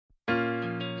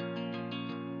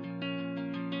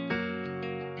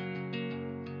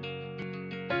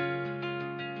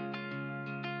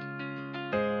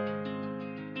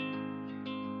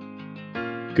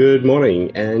Good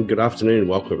morning and good afternoon.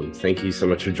 Welcome. Thank you so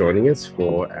much for joining us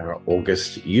for our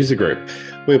August user group.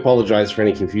 We apologize for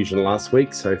any confusion last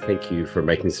week, so thank you for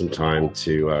making some time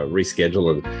to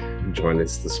reschedule and join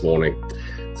us this morning.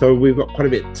 So we've got quite a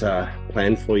bit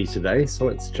planned for you today, so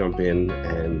let's jump in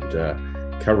and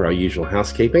cover our usual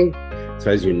housekeeping. So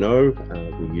as you know,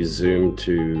 we use Zoom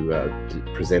to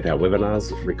present our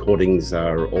webinars. Recordings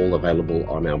are all available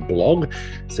on our blog.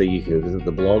 So you can visit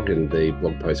the blog, and the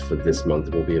blog post for this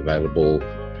month will be available,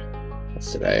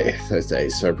 what's today? Thursday.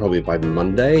 So probably by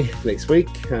Monday next week,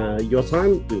 your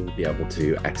time, we will be able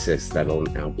to access that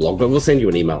on our blog. But we'll send you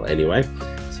an email anyway,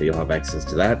 so you'll have access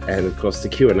to that. And of course, the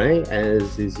Q&A,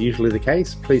 as is usually the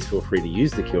case, please feel free to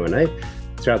use the Q&A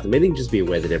throughout the meeting. Just be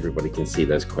aware that everybody can see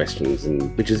those questions,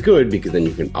 and which is good because then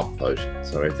you can upvote.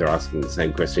 So if they're asking the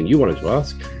same question you wanted to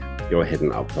ask, go ahead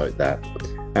and upvote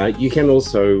that. You can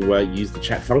also use the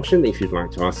chat function if you'd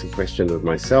like to ask a question of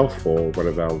myself or one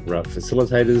of our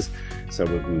facilitators. So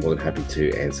we'll be more than happy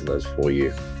to answer those for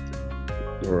you.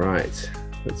 All right,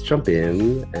 let's jump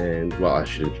in. And well, I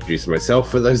should introduce myself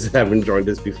for those that haven't joined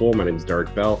us before. My name is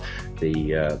Derek Bell,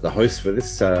 the host for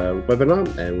this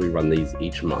webinar, and we run these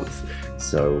each month.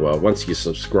 So once you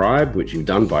subscribe, which you've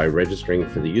done by registering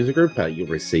for the user group, you'll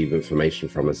receive information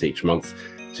from us each month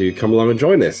to come along and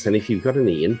join us. And if you've got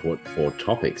any input for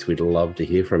topics, we'd love to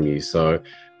hear from you. So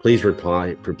please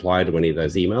reply to any of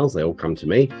those emails. They all come to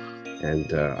me,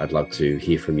 and I'd love to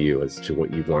hear from you as to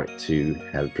what you'd like to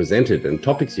have presented and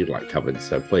topics you'd like covered.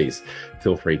 So please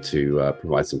feel free to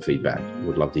provide some feedback.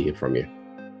 We'd love to hear from you.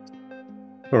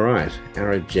 All right,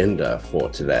 our agenda for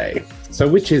today. So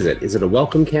which is it? Is it a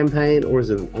welcome campaign or is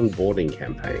it an onboarding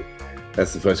campaign?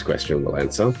 That's the first question we'll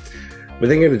answer. We're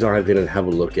then going to dive in and have a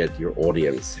look at your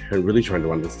audience and really trying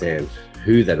to understand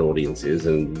who that audience is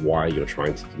and why you're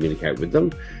trying to communicate with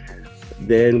them.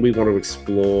 Then we want to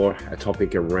explore a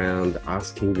topic around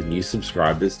asking the new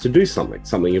subscribers to do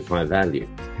something of high value.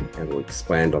 And we'll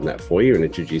expand on that for you and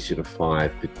introduce you to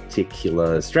 5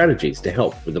 particular strategies to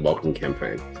help with the welcome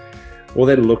campaign. We'll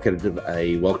then look at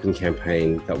a welcome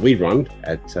campaign that we run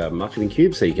at Marketing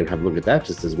Cube, so you can have a look at that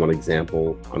just as one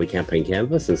example on a campaign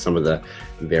canvas and some of the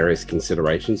various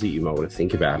considerations that you might want to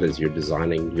think about as you're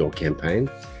designing your campaign.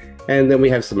 And then we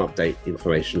have some update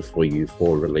information for you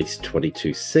for release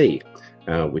 22C,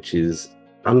 which is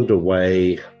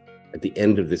underway at the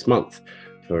end of this month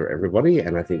for everybody.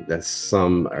 And I think that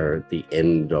some are at the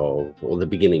end of, or the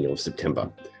beginning of September.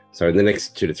 So in the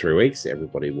next 2 to 3 weeks,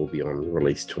 everybody will be on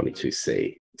release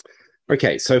 22C.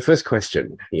 Okay, so first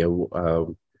question,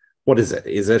 what is it?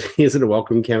 Is it a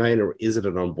welcome campaign or is it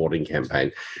an onboarding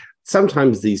campaign?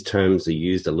 Sometimes these terms are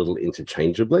used a little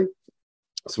interchangeably.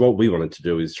 So what we wanted to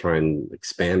do is try and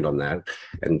expand on that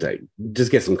and just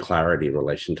get some clarity in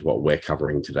relation to what we're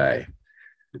covering today.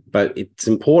 But it's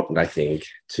important, I think,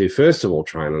 to first of all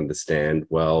try and understand,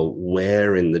 well,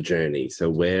 where in the journey, so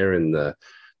where in the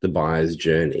buyer's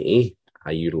journey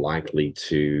are you likely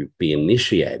to be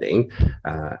initiating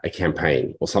a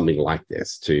campaign or something like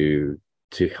this to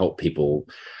help people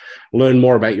learn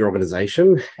more about your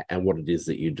organization and what it is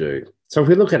that you do. So if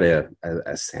we look at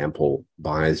a sample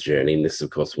buyer's journey, and this of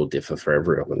course will differ for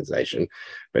every organization,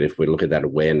 but if we look at that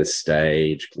awareness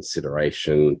stage,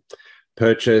 consideration,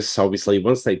 purchase, obviously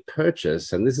once they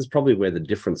purchase, and this is probably where the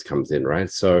difference comes in, right?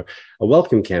 So a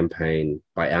welcome campaign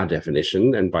by our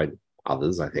definition and by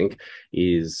others, I think,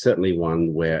 is certainly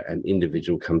one where an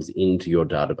individual comes into your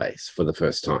database for the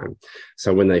first time.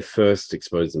 So when they first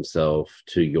expose themselves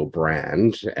to your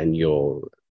brand and you're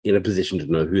in a position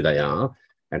to know who they are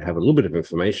and have a little bit of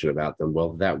information about them,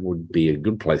 well, that would be a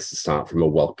good place to start from a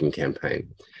welcome campaign.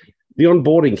 The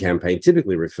onboarding campaign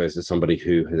typically refers to somebody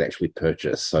who has actually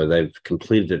purchased. So they've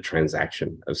completed a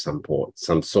transaction of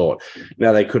some sort.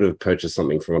 Now, they could have purchased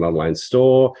something from an online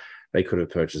store. They could have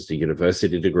purchased a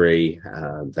university degree.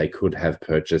 They could have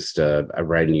purchased a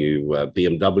brand new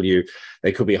BMW.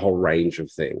 They could be a whole range of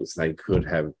things. They could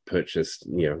have purchased,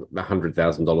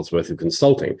 $100,000 worth of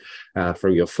consulting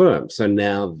from your firm. So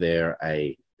now they're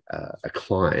a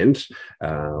client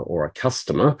or a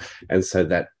customer, and so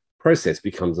that process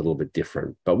becomes a little bit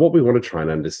different. But what we want to try and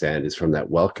understand is from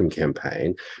that welcome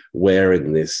campaign, where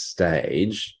in this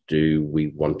stage do we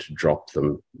want to drop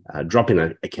in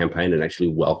a campaign and actually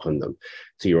welcome them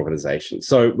to your organization?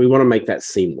 So we want to make that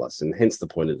seamless, and hence the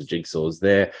point of the jigsaws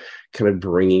there, kind of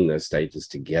bringing those stages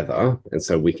together. And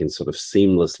so we can sort of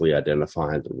seamlessly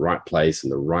identify the right place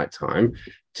and the right time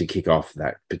to kick off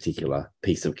that particular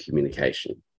piece of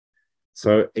communication.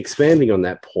 So expanding on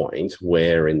that point,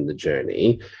 where in the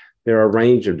journey, there are a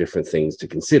range of different things to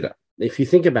consider. If you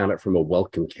think about it from a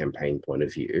welcome campaign point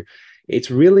of view,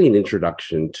 it's really an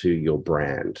introduction to your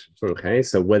brand. Okay,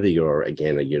 so whether you're,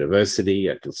 again, a university,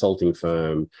 a consulting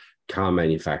firm, car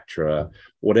manufacturer,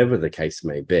 whatever the case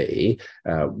may be,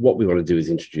 what we want to do is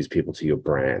introduce people to your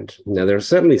brand. Now, there are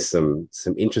certainly some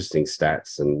interesting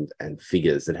stats and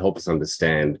figures that help us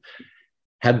understand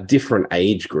how different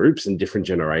age groups and different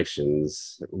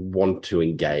generations want to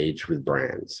engage with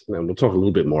brands. And we'll talk a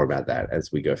little bit more about that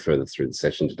as we go further through the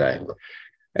session today.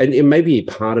 And it may be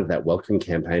part of that welcome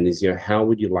campaign is, how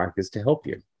would you like us to help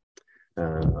you?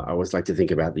 I always like to think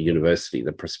about the university,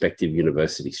 the prospective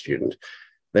university student.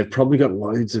 They've probably got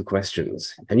loads of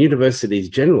questions, and universities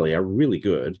generally are really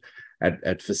good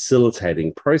at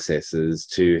facilitating processes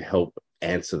to help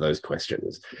answer those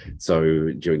questions.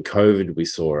 So during COVID, we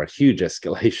saw a huge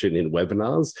escalation in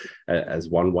webinars as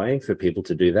one way for people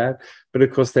to do that. But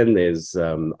of course, then there's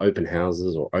open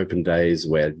houses or open days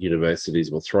where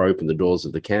universities will throw open the doors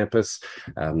of the campus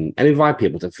and invite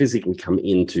people to physically come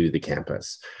into the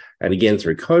campus. And again,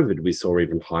 through COVID, we saw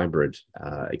even hybrid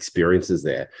experiences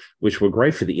there, which were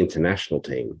great for the international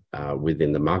team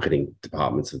within the marketing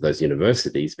departments of those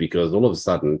universities, because all of a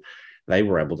sudden, they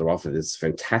were able to offer this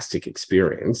fantastic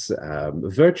experience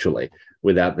virtually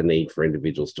without the need for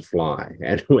individuals to fly.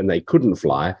 And when they couldn't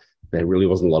fly, there really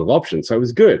wasn't a lot of options. So it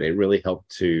was good. It really helped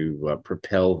to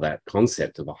propel that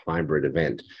concept of a hybrid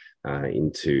event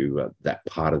into that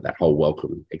part of that whole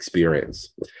welcome experience.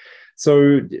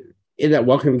 So in that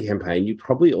welcome campaign, you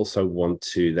probably also want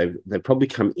to, they've probably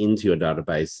come into your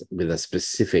database with a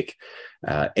specific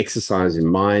exercise in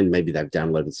mind. Maybe they've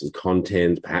downloaded some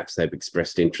content. Perhaps they've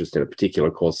expressed interest in a particular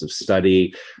course of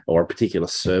study or a particular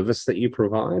service that you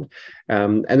provide.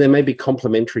 And there may be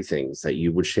complementary things that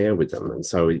you would share with them. And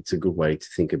so it's a good way to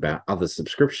think about other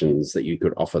subscriptions that you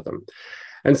could offer them.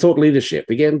 And thought leadership,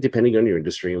 again, depending on your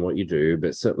industry and what you do,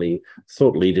 but certainly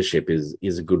thought leadership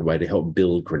is a good way to help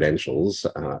build credentials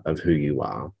of who you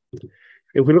are.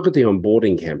 If we look at the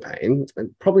onboarding campaign,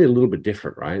 probably a little bit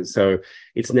different, right? So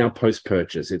it's now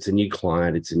post-purchase. It's a new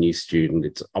client. It's a new student.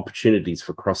 It's opportunities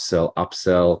for cross-sell,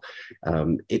 upsell.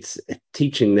 It's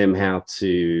teaching them how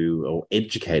to, or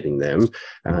educating them,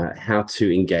 how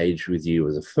to engage with you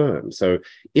as a firm. So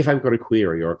if I've got a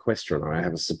query or a question, or I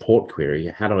have a support query,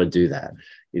 how do I do that?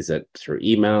 Is it through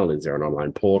email? Is there an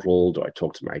online portal? Do I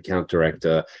talk to my account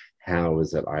director? How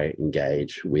is it I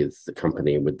engage with the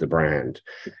company and with the brand?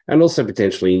 And also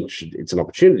potentially it's an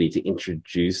opportunity to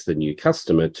introduce the new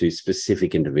customer to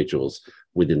specific individuals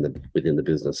within the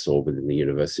business or within the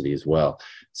university as well.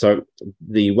 So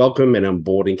the welcome and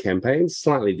onboarding campaigns,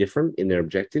 slightly different in their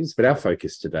objectives, but our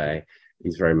focus today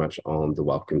is very much on the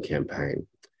welcome campaign.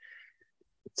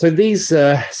 So these,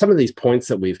 some of these points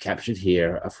that we've captured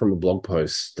here are from a blog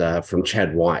post from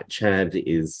Chad White. Chad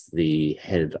is the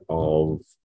head of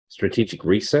strategic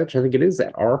research, I think it is,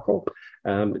 at Oracle.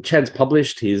 Chad's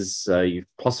published his, you've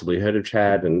possibly heard of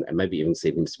Chad and maybe even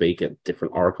seen him speak at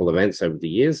different Oracle events over the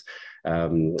years.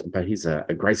 But he's a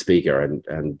great speaker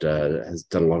and has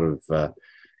done a lot of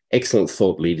excellent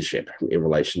thought leadership in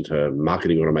relation to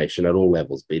marketing automation at all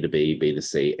levels, B2B,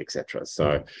 B2C, etc.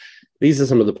 So these are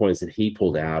some of the points that he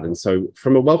pulled out. And so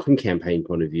from a welcome campaign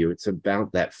point of view, it's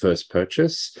about that first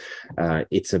purchase.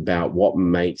 It's about what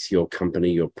makes your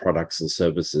company, your products and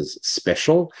services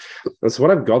special. And so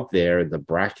what I've got there in the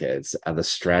brackets are the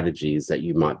strategies that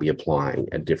you might be applying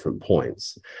at different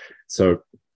points. So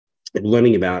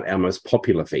learning about our most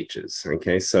popular features.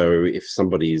 Okay, so if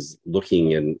somebody's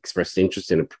looking and expressed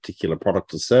interest in a particular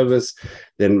product or service,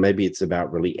 then maybe it's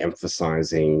about really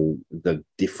emphasizing the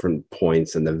different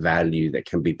points and the value that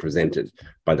can be presented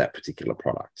by that particular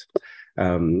product.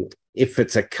 If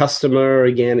it's a customer,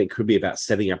 again, it could be about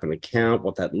setting up an account,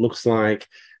 what that looks like,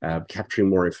 capturing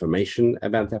more information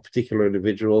about that particular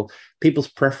individual, people's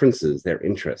preferences, their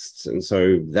interests. And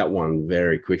so that one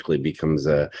very quickly becomes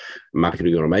a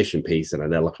marketing automation piece and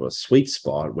an Eloqua sweet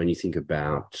spot when you think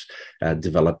about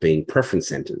developing preference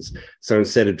centers. So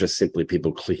instead of just simply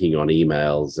people clicking on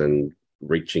emails and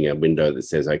reaching a window that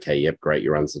says, okay, yep, great,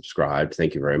 you're unsubscribed,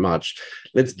 thank you very much.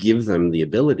 Let's give them the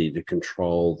ability to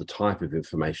control the type of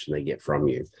information they get from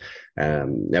you.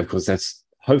 Now, of course, that's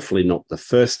hopefully not the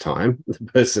first time the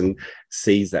person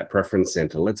sees that preference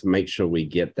center. Let's make sure we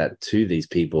get that to these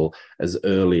people as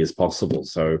early as possible.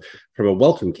 So from a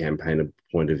welcome campaign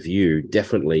point of view,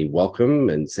 definitely welcome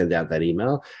and send out that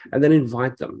email and then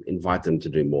invite them to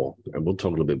do more. And we'll talk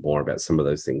a little bit more about some of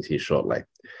those things here shortly.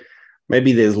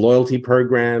 Maybe there's loyalty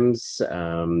programs.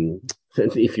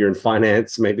 if you're in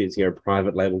finance, maybe it's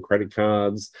private label credit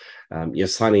cards. You're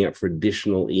signing up for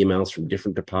additional emails from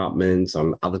different departments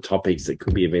on other topics that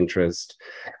could be of interest.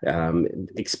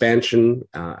 Expansion,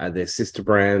 are there sister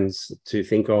brands to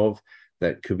think of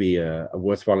that could be a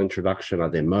worthwhile introduction? Are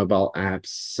there mobile apps,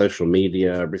 social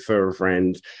media, refer a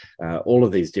friend? All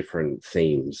of these different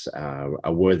themes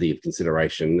are worthy of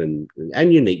consideration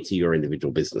and unique to your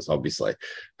individual business, obviously.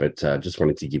 But just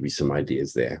wanted to give you some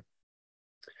ideas there.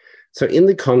 So in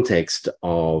the context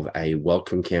of a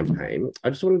welcome campaign, I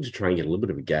just wanted to try and get a little bit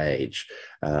of a gauge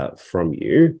from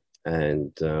you.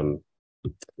 And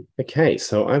okay,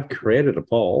 so I've created a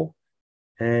poll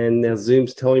and now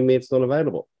Zoom's telling me it's not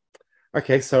available.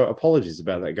 Okay, so apologies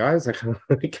about that, guys. I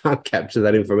can't capture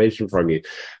that information from you.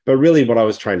 But really what I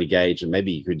was trying to gauge, and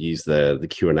maybe you could use the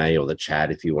Q&A or the chat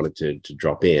if you wanted to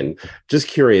drop in, just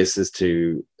curious as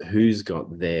to who's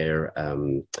got their,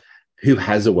 who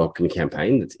has a welcome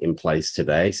campaign that's in place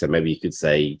today. So maybe you could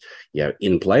say,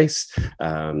 in place.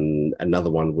 Another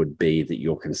one would be that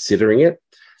you're considering it,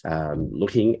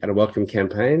 looking at a welcome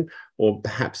campaign, or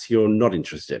perhaps you're not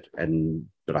interested.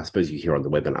 But I suppose you're here on the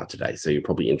webinar today, so you're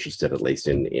probably interested at least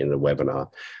in the webinar.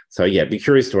 So yeah, be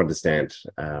curious to understand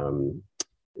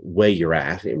where you're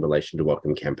at in relation to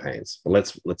welcome campaigns.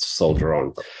 But let's soldier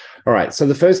on. All right, so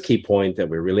the first key point that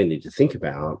we really need to think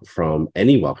about from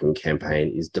any welcome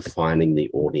campaign is defining the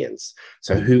audience.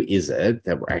 So who is it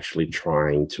that we're actually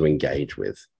trying to engage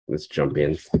with? Let's jump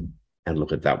in and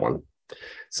look at that one.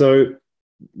 So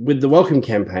with the welcome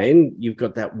campaign, you've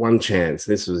got that one chance.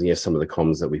 This was some of the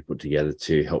comms that we put together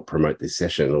to help promote this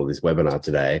session or this webinar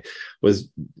today,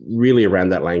 was really around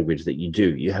that language that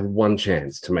you have one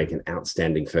chance to make an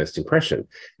outstanding first impression.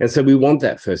 And so we want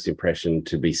that first impression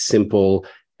to be simple,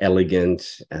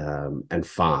 elegant, and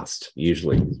fast,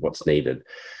 usually is what's needed.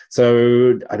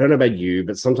 So I don't know about you,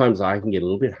 but sometimes I can get a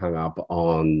little bit hung up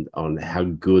on how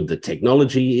good the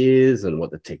technology is and what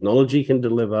the technology can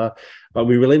deliver. But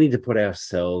we really need to put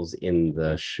ourselves in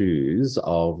the shoes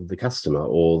of the customer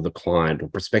or the client or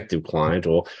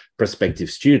prospective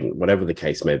student, whatever the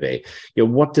case may be.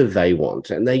 What do they want?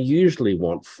 And they usually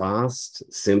want fast,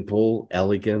 simple,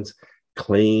 elegant,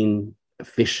 clean,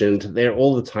 efficient. They're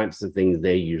all the types of things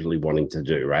they're usually wanting to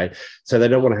do, right? So they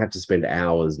don't want to have to spend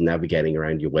hours navigating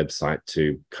around your website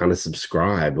to kind of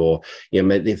subscribe, or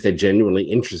if they're genuinely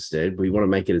interested, we want to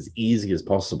make it as easy as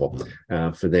possible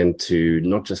for them to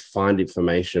not just find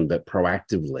information, but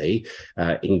proactively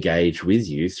engage with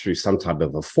you through some type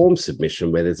of a form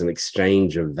submission where there's an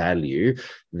exchange of value,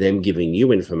 them giving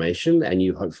you information and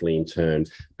you hopefully in turn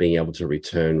being able to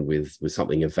return with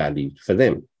something of value for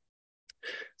them.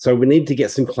 So we need to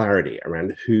get some clarity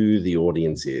around who the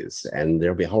audience is, and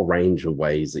there'll be a whole range of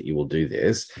ways that you will do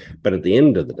this. But at the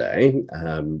end of the day,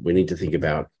 we need to think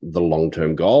about the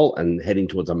long-term goal and heading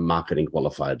towards a marketing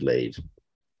qualified lead.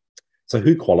 So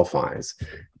who qualifies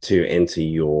to enter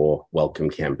your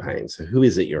welcome campaign? So who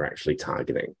is it you're actually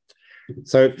targeting?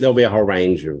 So there'll be a whole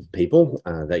range of people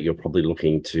that you're probably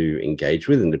looking to engage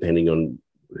with, and depending on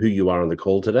who you are on the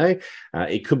call today,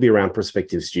 it could be around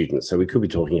prospective students. So we could be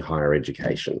talking higher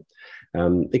education.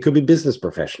 It could be business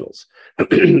professionals.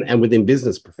 And within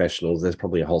business professionals, there's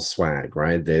probably a whole swag,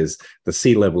 right? There's the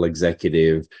C-level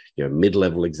executive,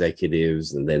 mid-level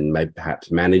executives, and then maybe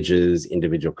perhaps managers,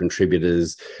 individual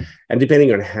contributors. And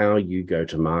depending on how you go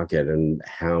to market and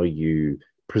how you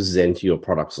present your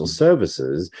products or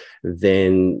services,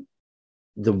 then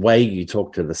the way you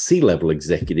talk to the C-level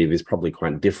executive is probably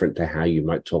quite different to how you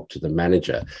might talk to the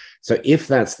manager. So if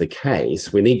that's the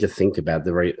case, we need to think about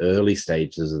the very early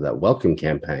stages of that welcome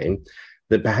campaign,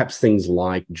 that perhaps things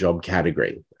like job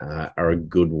category are a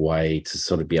good way to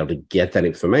sort of be able to get that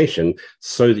information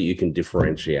so that you can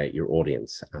differentiate your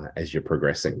audience as you're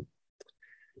progressing.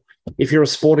 If you're a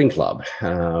sporting club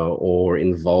or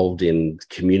involved in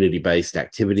community-based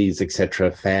activities,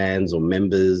 etc., fans or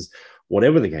members,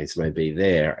 whatever the case may be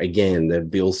there, again, there'd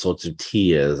be all sorts of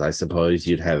tiers. I suppose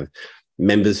you'd have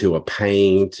members who are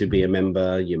paying to be a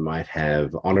member. You might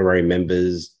have honorary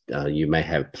members. You may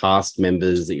have past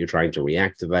members that you're trying to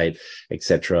reactivate,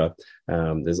 etc.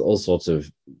 There's all sorts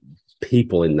of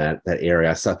people in that area.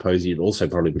 I suppose you'd also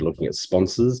probably be looking at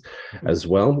sponsors as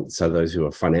well. So those who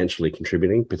are financially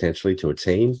contributing potentially to a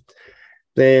team.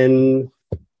 Then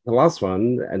the last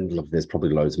one, and look, there's probably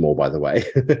loads more, by the way,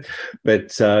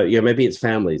 but maybe it's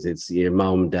families. It's your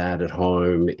mum, dad at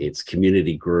home. It's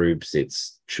community groups.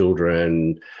 It's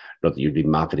children. Not that you'd be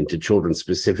marketing to children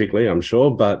specifically, I'm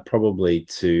sure, but probably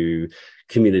to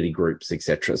community groups,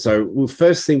 etc. So the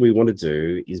first thing we want to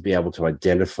do is be able to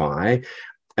identify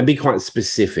and be quite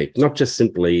specific, not just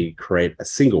simply create a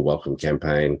single welcome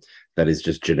campaign, that is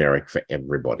just generic for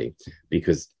everybody,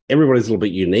 because everybody's a little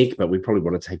bit unique, but we probably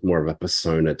want to take more of a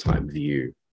persona type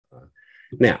view.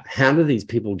 Now, how do these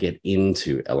people get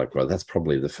into Eloqua? That's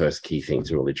probably the first key thing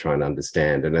to really try and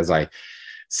understand. And as I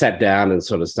sat down and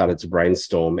sort of started to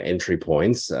brainstorm entry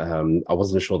points, I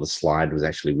wasn't sure the slide was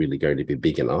actually really going to be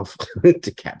big enough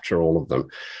to capture all of them.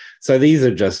 So these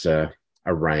are just a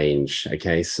range.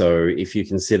 Okay, so if you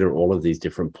consider all of these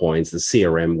different points, the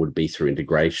CRM would be through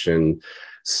integration.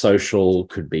 Social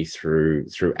could be through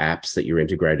apps that you're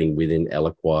integrating within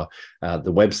Eloqua.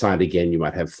 The website, again, you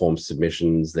might have form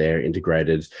submissions there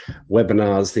integrated.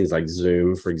 Webinars, things like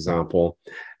Zoom, for example.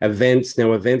 Events,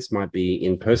 now events might be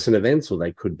in-person events, or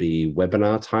they could be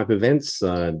webinar type events,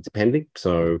 depending.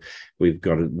 So we've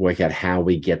got to work out how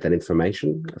we get that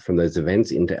information from those events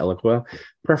into Eloqua.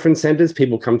 Preference centers,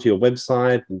 people come to your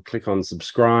website and click on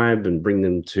subscribe and bring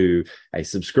them to a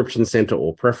subscription center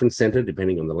or preference center,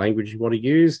 depending on the language you want to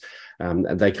use.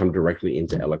 And they come directly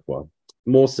into Eloqua.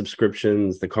 More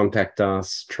subscriptions, the contact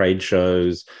us, trade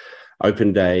shows,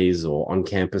 open days, or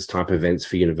on-campus type events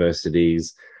for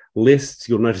universities. Lists,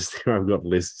 you'll notice there I've got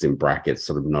lists in brackets,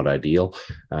 sort of not ideal.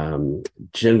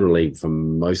 Generally, for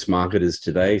most marketers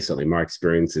today, certainly my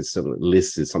experience is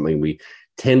lists is something we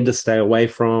tend to stay away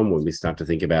from when we start to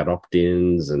think about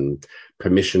opt-ins and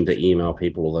permission to email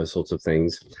people, all those sorts of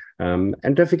things.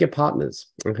 And don't forget partners.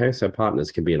 Okay, so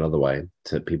partners can be another way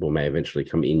to people may eventually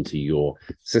come into your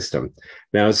system.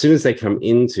 Now, as soon as they come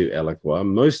into Eloqua,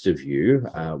 most of you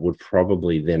would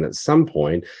probably then at some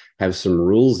point have some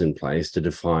rules in place to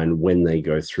define when they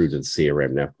go through to the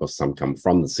CRM. Now, of course, some come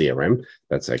from the CRM.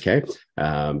 That's okay.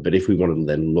 But if we want to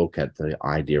then look at the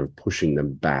idea of pushing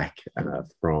them back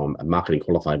from a marketing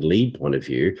qualified lead point of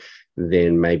view,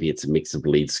 then maybe it's a mix of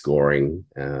lead scoring.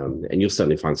 And you'll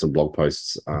certainly find some blog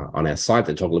posts on our site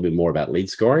that talk a little bit more about lead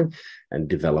scoring and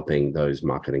developing those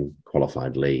marketing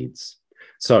qualified leads.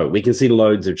 So we can see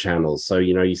loads of channels. So,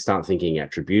 you start thinking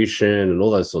attribution and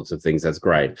all those sorts of things. That's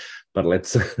great. But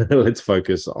let's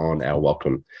focus on our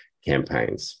welcome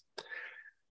campaigns.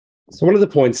 So one of the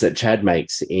points that Chad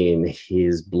makes in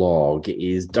his blog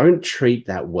is don't treat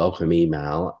that welcome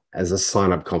email as a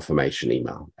sign-up confirmation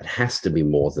email. It has to be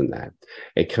more than that.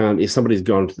 It can't, if somebody's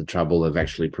gone to the trouble of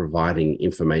actually providing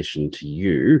information to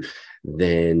you,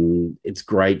 then it's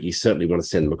great. You certainly want to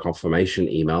send them a confirmation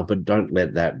email, but don't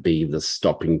let that be the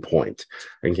stopping point.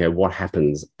 Okay, what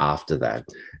happens after that?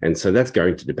 And so that's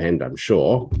going to depend, I'm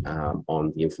sure,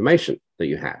 on the information that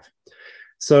you have.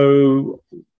 So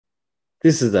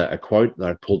this is a quote that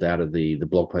I pulled out of the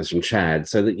blog post from Chad.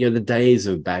 So that, the days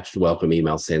of batched welcome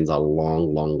email sends are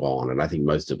long, long gone. And I think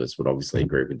most of us would obviously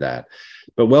agree with that.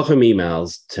 But welcome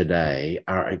emails today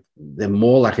they're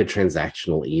more like a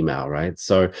transactional email, right?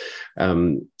 So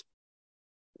the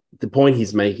point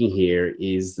he's making here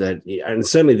is that, and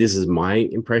certainly this is my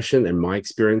impression and my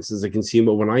experience as a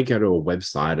consumer, when I go to a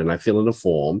website and I fill in a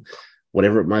form,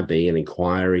 whatever it might be, an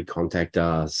inquiry, contact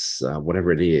us,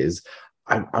 whatever it is,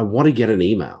 I want to get an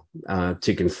email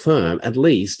to confirm, at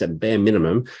least at bare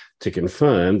minimum, to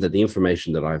confirm that the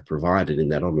information that I've provided in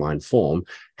that online form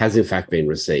has in fact been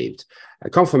received. A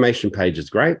confirmation page is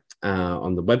great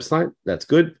on the website. That's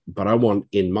good. But I want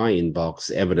in my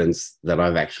inbox evidence that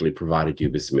I've actually provided you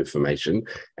with some information.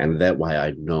 And that way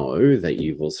I know that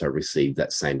you've also received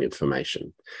that same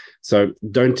information. So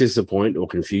don't disappoint or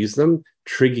confuse them.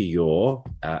 Trigger your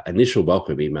initial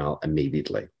welcome email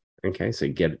immediately. Okay, so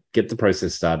get the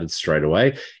process started straight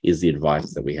away is the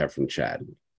advice that we have from Chad.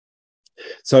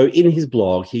 So in his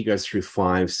blog, he goes through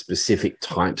 5 specific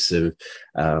types of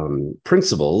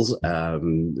principles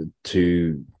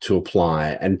to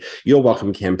apply. And your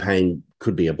welcome campaign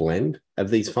could be a blend of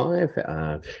these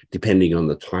 5, depending on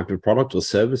the type of product or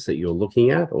service that you're looking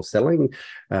at or selling.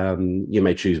 You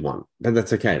may choose one, but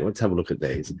that's okay. Let's have a look at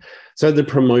these. So the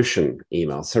promotion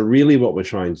email. So really what we're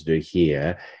trying to do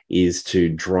here is to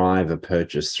drive a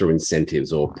purchase through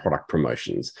incentives or product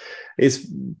promotions. It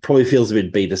probably feels a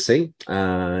bit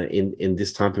B2C in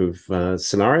this type of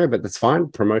scenario, but that's fine.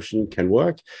 Promotion can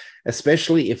work,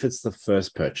 especially if it's the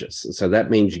first purchase. So that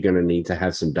means you're going to need to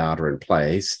have some data in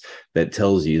place that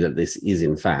tells you that this is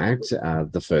in fact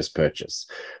the first purchase.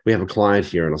 We have a client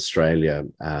here in Australia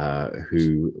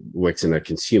who works in a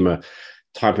consumer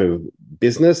type of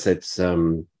business. It's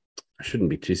I shouldn't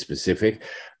be too specific,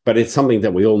 but it's something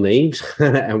that we all need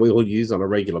and we all use on a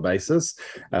regular basis.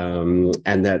 And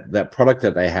that product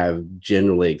that they have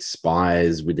generally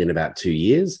expires within about 2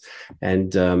 years.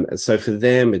 And so for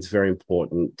them, it's very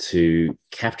important to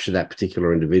capture that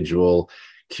particular individual,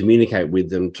 communicate with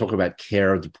them, talk about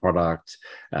care of the product,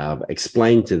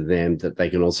 explain to them that they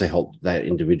can also help that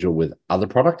individual with other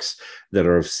products that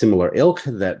are of similar ilk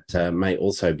that may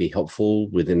also be helpful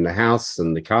within the house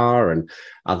and the car and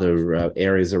other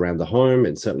areas around the home,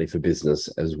 and certainly for business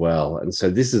as well. And so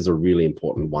this is a really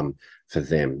important one for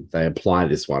them. They apply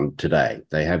this one today.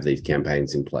 They have these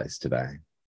campaigns in place today.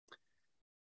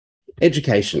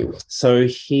 Education. So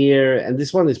here, and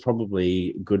this one is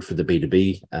probably good for the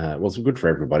B2B. Well, it's good for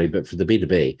everybody, but for the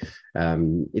B2B,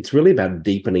 it's really about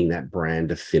deepening that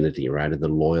brand affinity, right, and the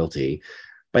loyalty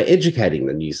by educating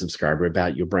the new subscriber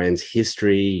about your brand's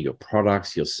history, your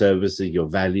products, your services, your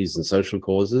values, and social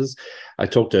causes. I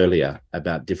talked earlier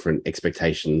about different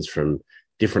expectations from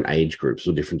different age groups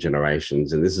or different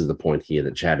generations. And this is the point here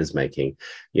that Chad is making.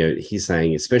 He's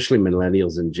saying, especially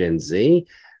millennials and Gen Z,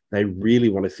 they really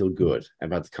want to feel good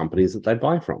about the companies that they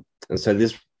buy from. And so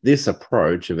this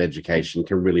approach of education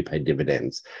can really pay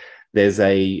dividends. There's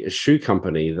a shoe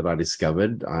company that I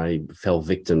discovered. I fell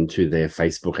victim to their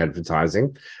Facebook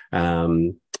advertising.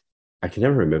 I can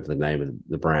never remember the name of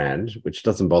the brand, which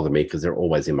doesn't bother me because they're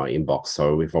always in my inbox.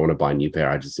 So if I want to buy a new pair,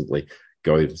 I just simply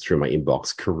go through my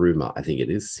inbox. Karuma, I think it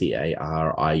is,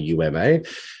 Cariuma.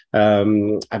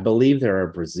 I believe they're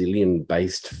a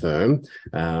Brazilian-based firm,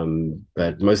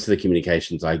 but most of the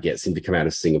communications I get seem to come out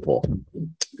of Singapore.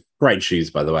 Great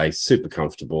shoes, by the way, super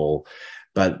comfortable.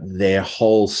 But their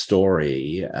whole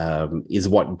story is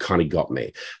what kind of got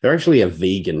me. They're actually a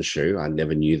vegan shoe. I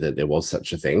never knew that there was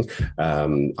such a thing.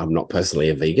 I'm not personally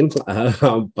a vegan,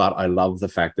 but I love the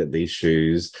fact that these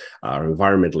shoes are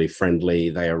environmentally friendly.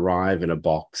 They arrive in a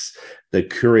box. The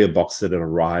courier box that it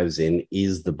arrives in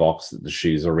is the box that the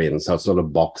shoes are in. So it's not a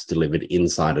box delivered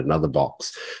inside another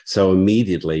box. So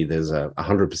immediately there's a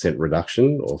 100%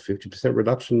 reduction or 50%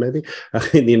 reduction maybe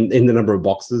in the number of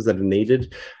boxes that are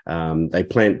needed. They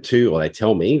plant two, or they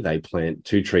tell me they plant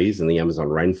 2 trees in the Amazon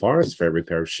rainforest for every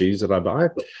pair of shoes that I buy.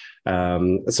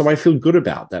 So I feel good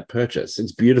about that purchase.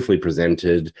 It's beautifully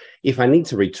presented. If I need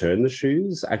to return the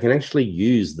shoes, I can actually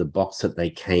use the box that they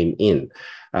came in.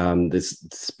 There's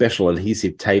special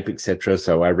adhesive tape, etc.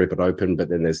 So I rip it open, but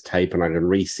then there's tape and I can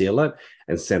reseal it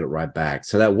and send it right back.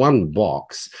 So that one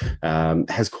box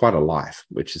has quite a life,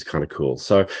 which is kind of cool.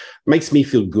 So it makes me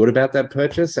feel good about that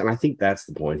purchase. And I think that's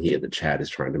the point here that Chad is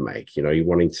trying to make. You're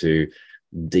wanting to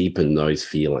deepen those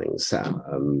feelings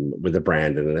with a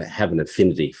brand and have an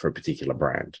affinity for a particular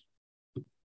brand.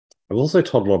 I've also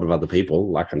told a lot of other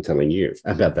people, like I'm telling you,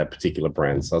 about that particular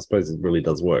brand. So I suppose it really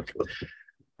does work.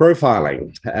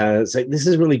 Profiling. So this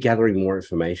is really gathering more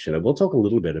information. And we'll talk a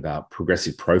little bit about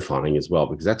progressive profiling as well,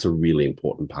 because that's a really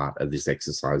important part of this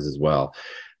exercise as well.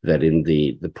 That in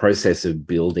the process of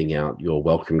building out your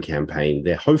welcome campaign,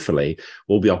 there hopefully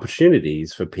will be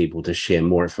opportunities for people to share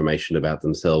more information about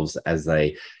themselves as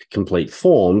they complete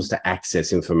forms to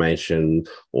access information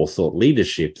or thought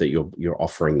leadership that you're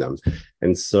offering them.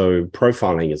 And so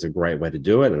profiling is a great way to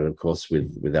do it. And of course,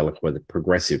 with Eloqua, the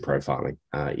progressive profiling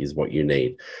is what you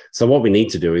need. So what we need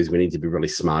to do is we need to be really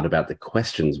smart about the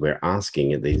questions we're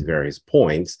asking at these various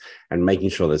points and making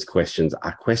sure those questions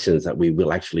are questions that we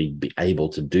will actually be able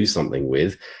to do something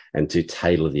with and to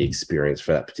tailor the experience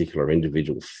for that particular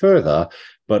individual further,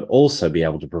 but also be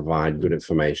able to provide good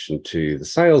information to the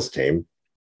sales team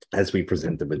as we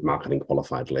present them with marketing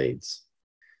qualified leads.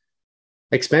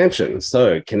 Expansion,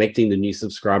 so connecting the new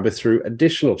subscriber through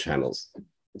additional channels.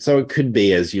 So it could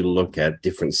be as you look at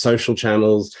different social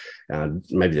channels,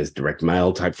 maybe there's direct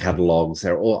mail type catalogs.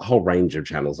 There are a whole range of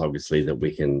channels, obviously, that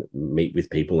we can meet with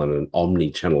people, and an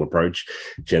omni-channel approach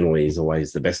generally is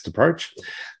always the best approach.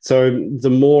 So the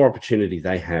more opportunity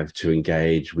they have to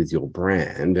engage with your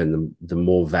brand, and the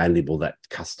more valuable that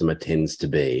customer tends to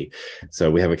be.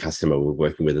 So we have a customer we're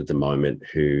working with at the moment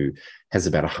who has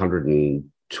about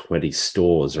 120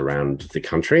 stores around the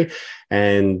country,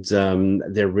 and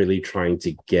they're really trying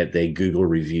to get their Google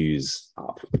reviews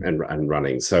up and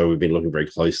running. So we've been looking very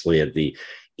closely at the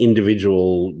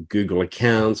individual Google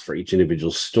accounts for each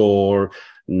individual store,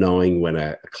 knowing when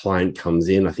a client comes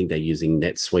in. I think they're using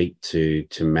NetSuite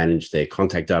to manage their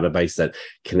contact database that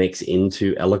connects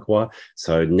into Eloqua.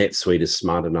 So NetSuite is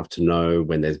smart enough to know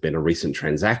when there's been a recent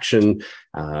transaction,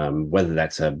 whether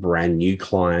that's a brand new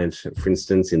client, for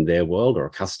instance, in their world, or a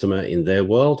customer in their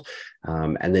world,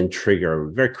 and then trigger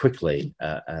very quickly,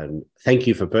 thank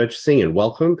you for purchasing and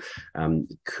welcome.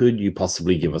 Could you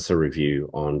possibly give us a review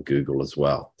on Google as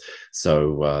well?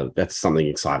 So that's something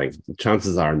exciting.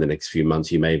 Chances are in the next few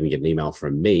months, you may even get an email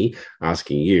from me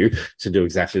asking you to do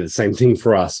exactly the same thing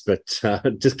for us, but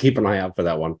just keep an eye out for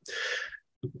that one.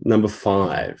 Number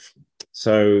 5.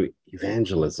 So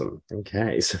Evangelism.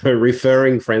 Okay, so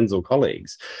referring friends or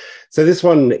colleagues. So this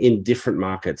one in different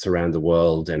markets around the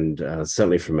world, and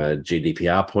certainly from a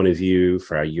GDPR point of view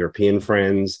for our European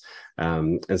friends,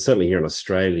 and certainly here in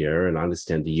Australia, and I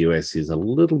understand the US is a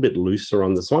little bit looser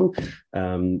on this one.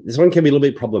 This one can be a little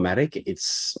bit problematic.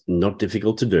 It's not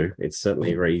difficult to do. It's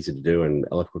certainly very easy to do, and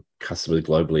Eloqua customers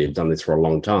globally have done this for a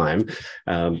long time.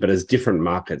 But as different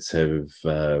markets have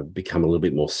become a little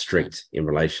bit more strict in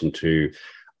relation to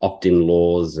opt-in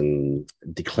laws and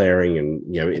declaring,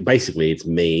 and basically it's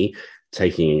me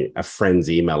taking a friend's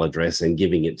email address and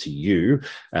giving it to you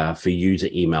for you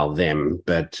to email them.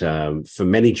 But for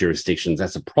many jurisdictions,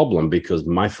 that's a problem because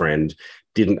my friend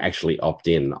didn't actually opt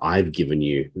in. I've given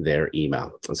you their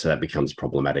email. And so that becomes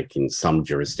problematic in some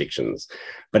jurisdictions.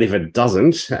 But if it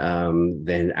doesn't,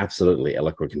 then absolutely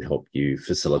Eloqua can help you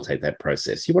facilitate that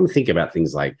process. You want to think about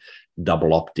things like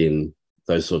double opt-in.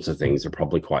 Those sorts of things are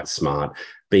probably quite smart.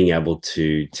 Being able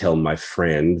to tell my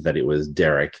friend that it was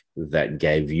Derek that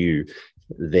gave you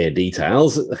their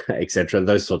details, etc.,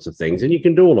 those sorts of things. And you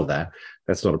can do all of that.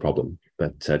 That's not a problem,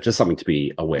 but just something to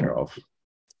be aware of.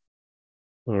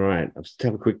 All right, I'll just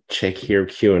have a quick check here of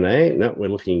Q&A. No, we're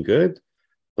looking good.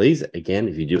 Please, again,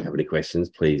 if you do have any questions,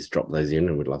 please drop those in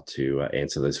and we'd love to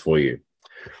answer those for you.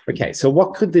 Okay, so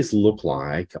what could this look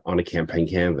like on a campaign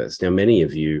canvas? Now, many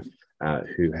of you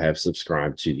who have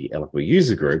subscribed to the Eloqua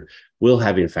user group will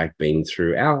have in fact been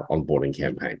through our onboarding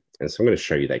campaign. And so I'm going to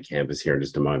show you that canvas here in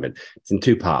just a moment. It's in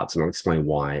two parts, and I'll explain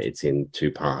why it's in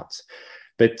two parts.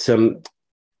 But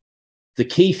the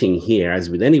key thing here, as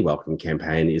with any welcome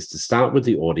campaign, is to start with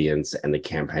the audience and the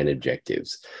campaign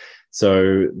objectives.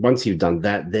 So once you've done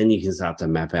that, then you can start to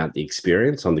map out the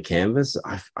experience on the canvas.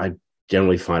 I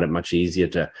generally find it much easier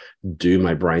to do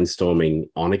my brainstorming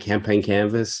on a campaign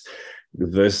canvas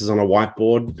versus on a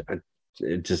whiteboard.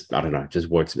 It just, I don't know, it just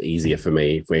works easier for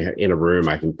me. If we're in a room,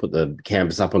 I can put the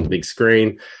canvas up on the big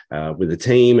screen with the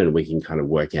team, and we can kind of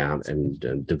work out and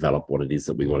develop what it is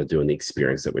that we want to do and the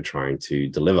experience that we're trying to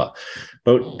deliver.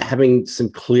 But having some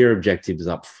clear objectives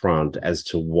up front as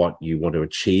to what you want to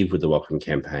achieve with the welcome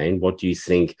campaign, what do you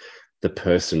think the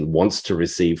person wants to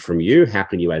receive from you? How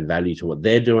can you add value to what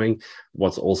they're doing?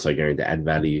 What's also going to add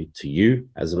value to you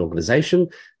as an organization?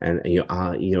 And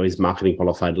is marketing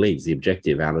qualified leads the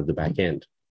objective out of the back end?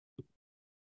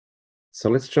 So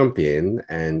let's jump in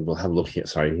and we'll have a look here.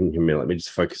 Sorry, let me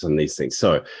just focus on these things.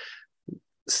 So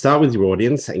start with your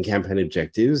audience and campaign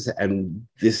objectives. And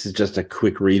this is just a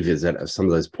quick revisit of some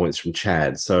of those points from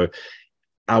Chad. So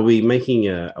are we making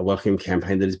a welcome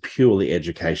campaign that is purely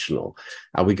educational?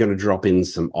 Are we going to drop in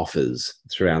some offers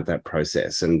throughout that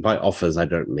process? And by offers, I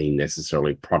don't mean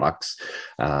necessarily products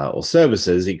or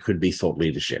services. It could be thought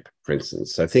leadership, for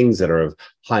instance. So things that are of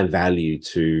high value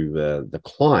to the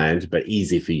client, but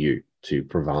easy for you to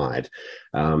provide.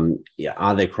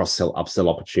 Are there cross-sell, upsell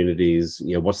opportunities?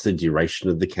 What's the duration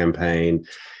of the campaign?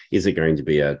 Is it going to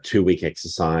be a 2-week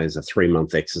exercise, a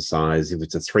 3-month exercise? If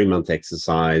it's a 3-month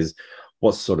exercise,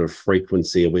 what sort of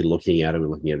frequency are we looking at? Are we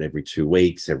looking at every 2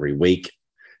 weeks, every week,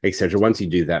 etc.? Once you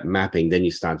do that mapping, then you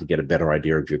start to get a better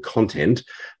idea of your content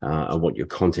and what your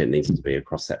content needs to be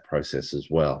across that process as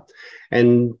well.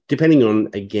 And depending on,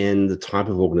 again, the type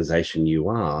of organization you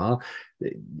are,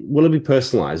 will it be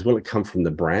personalized? Will it come from the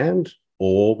brand,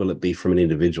 or will it be from an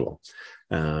individual?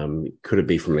 Could it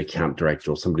be from an account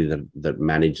director or somebody that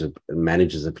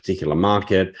manages a particular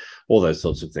market? All those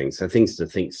sorts of things. So things to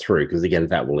think through, because again,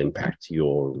 that will impact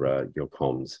your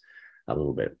comms a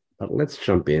little bit. But let's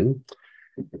jump in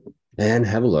and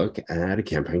have a look at a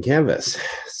campaign canvas.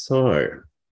 So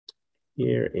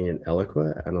here in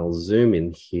Eloqua, and I'll zoom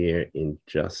in here in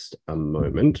just a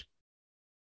moment.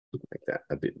 Make that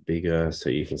a bit bigger so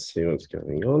you can see what's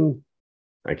going on.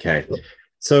 Okay.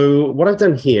 So what I've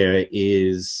done here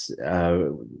is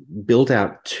built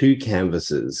out 2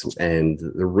 canvases. And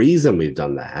the reason we've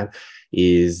done that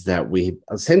is that we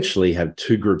essentially have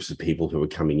 2 groups of people who are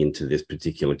coming into this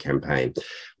particular campaign.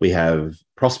 We have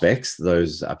prospects.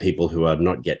 Those are people who are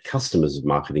not yet customers of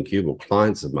Marketing Cube or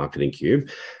clients of Marketing Cube,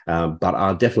 but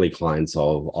are definitely clients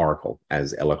of Oracle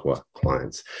as Eloqua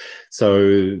clients.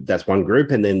 So that's one group.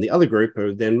 And then the other group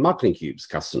are then Marketing Cube's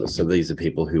customers. So these are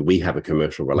people who we have a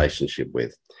commercial relationship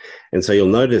with. And so you'll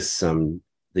notice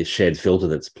the shared filter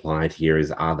that's applied here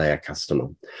is, are they a customer?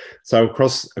 So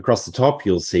across the top,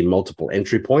 you'll see multiple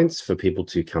entry points for people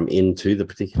to come into the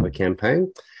particular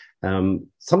campaign.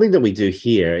 Something that we do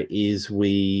here is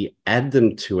we add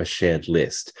them to a shared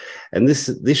list. And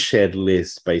this shared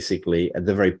list, basically, at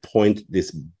the very point,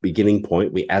 this beginning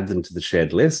point, we add them to the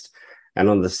shared list. And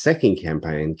on the second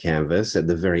campaign canvas, at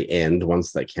the very end,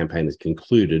 once that campaign is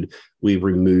concluded, we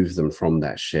remove them from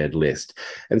that shared list.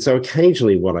 And so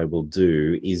occasionally what I will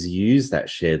do is use that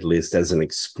shared list as an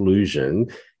exclusion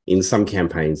in some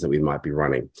campaigns that we might be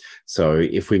running. So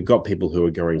if we've got people who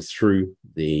are going through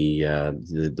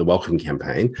the welcome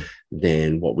campaign,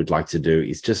 then what we'd like to do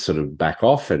is just sort of back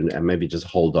off and maybe just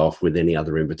hold off with any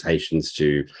other invitations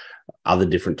to other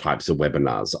different types of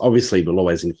webinars. Obviously, we'll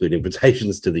always include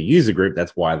invitations to the user group.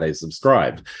 That's why they've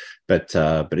subscribed. But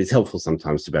it's helpful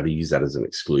sometimes to be able to use that as an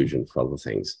exclusion for other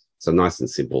things. It's a nice and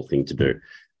simple thing to do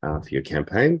for your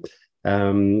campaign.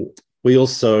 We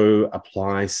also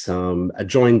apply a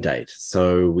join date.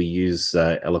 So we use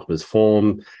Eloqua's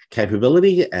form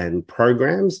capability and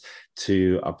programs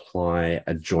to apply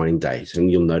a join date.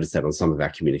 And you'll notice that on some of our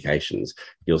communications,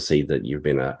 you'll see that you've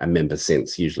been a member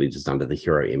since, usually just under the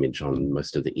hero image on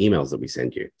most of the emails that we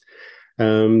send you.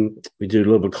 We do a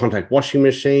little bit of contact washing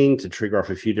machine to trigger off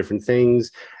a few different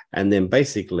things. And then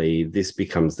basically this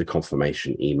becomes the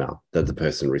confirmation email that the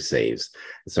person receives.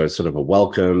 So it's sort of a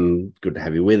welcome, good to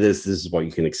have you with us. This is what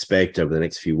you can expect over the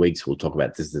next few weeks. We'll talk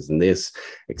about this, this, and this,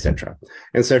 etc.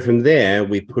 And so from there,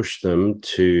 we push them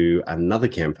to another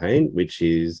campaign, which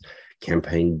is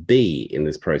campaign B in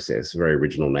this process. Very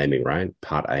original naming, right?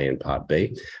 Part A and part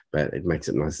B, but it makes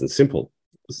it nice and simple.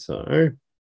 So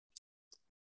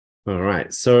all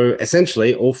right, so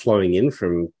essentially all flowing in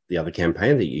from the other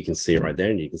campaign that you can see right there,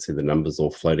 and you can see the numbers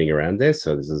all floating around there.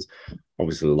 So this is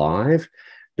obviously live.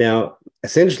 Now,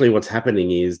 essentially what's happening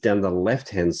is down the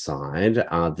left-hand side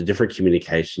are the different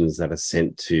communications that are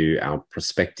sent to our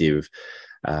prospective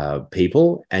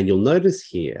people. And you'll notice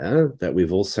here that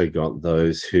we've also got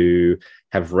those who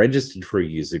have registered for a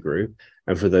user group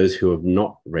and for those who have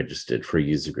not registered for a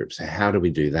user group. So how do we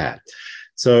do that?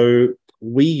 So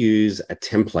we use a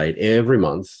template every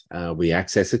month. We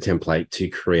access a template to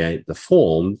create the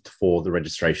form for the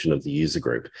registration of the user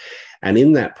group. And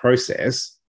in that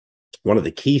process, one of the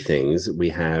key things we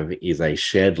have is a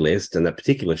shared list, and that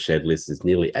particular shared list is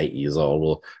nearly 8 years old,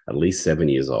 or at least 7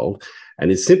 years old,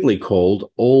 and it's simply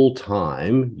called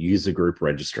all-time user group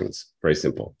registrants. Very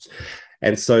simple.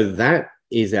 And so that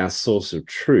is our source of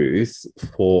truth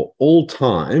for all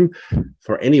time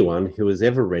for anyone who has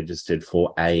ever registered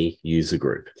for a user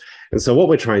group. And so what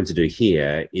we're trying to do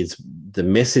here is the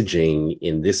messaging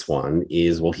in this one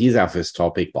is, well, here's our first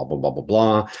topic, blah, blah, blah, blah,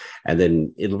 blah. And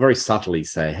then it'll very subtly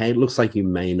say, hey, it looks like you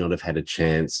may not have had a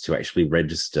chance to actually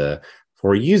register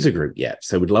for a user group yet.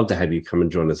 So we'd love to have you come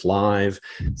and join us live.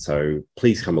 So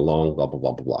please come along, blah, blah,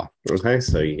 blah, blah, blah. Okay,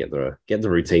 so you get the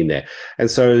routine there.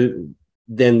 And so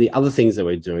then the other things that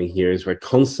we're doing here is we're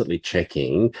constantly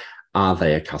checking, are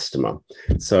they a customer?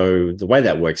 So the way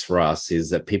that works for us is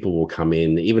that people will come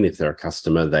in, even if they're a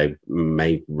customer, they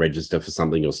may register for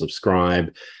something or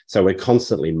subscribe. So we're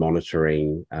constantly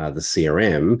monitoring the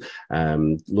CRM,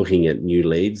 looking at new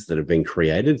leads that have been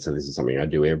created. So this is something I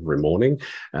do every morning.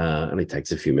 Only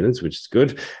takes a few minutes, which is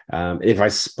good. If I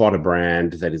spot a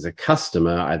brand that is a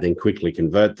customer, I then quickly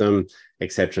convert them,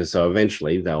 etc. So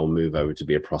eventually they'll move over to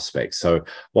be a prospect. So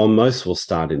while most will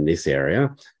start in this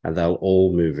area, and they'll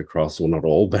all move across, well, not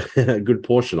all, but a good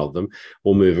portion of them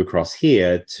will move across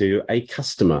here to a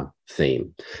customer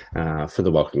theme for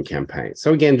the welcome campaign.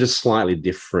 So again, just slightly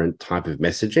different type of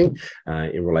messaging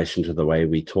in relation to the way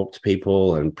we talk to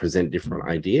people and present different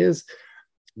ideas.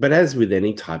 But as with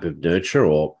any type of nurture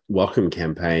or welcome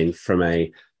campaign, from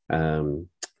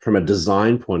a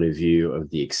design point of view of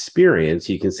the experience,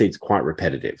 you can see it's quite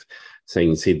repetitive. So you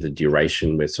can see the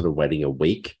duration, we're sort of waiting a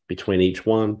week between each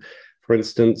one, for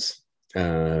instance,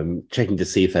 checking to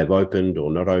see if they've opened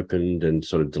or not opened and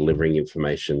sort of delivering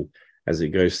information as it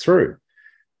goes through.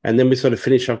 And then we sort of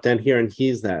finish off down here, and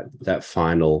here's that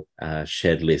final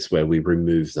shared list where we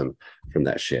remove them from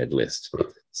that shared list.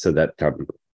 So that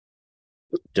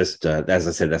as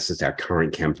I said, that's just our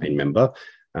current campaign member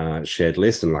shared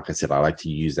list. And like I said, I like to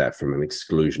use that from an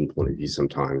exclusion point of view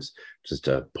sometimes, just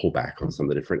to pull back on some of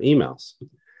the different emails.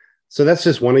 So that's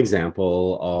just one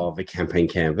example of a campaign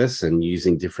canvas and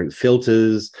using different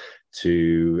filters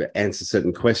to answer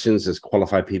certain questions, as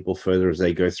qualify people further as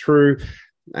they go through.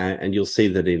 And you'll see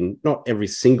that in not every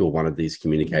single one of these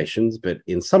communications, but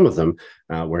in some of them,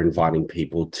 we're inviting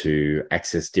people to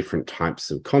access different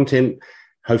types of content,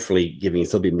 hopefully giving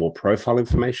us a little bit more profile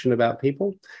information about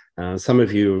people. Some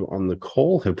of you on the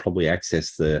call have probably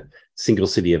accessed the Single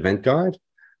City Event Guide.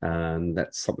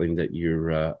 That's something that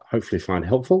you hopefully find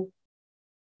helpful.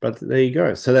 But there you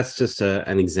go. So that's just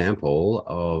an example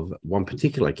of one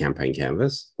particular campaign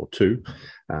canvas, or two,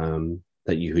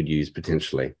 that you could use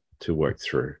potentially to work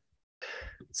through.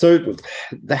 So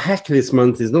the hack this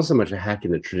month is not so much a hack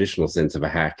in the traditional sense of a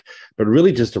hack, but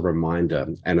really just a reminder,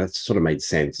 and it sort of made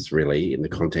sense really in the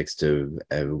context of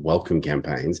welcome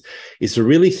campaigns, is to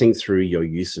really think through your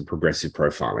use of progressive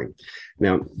profiling.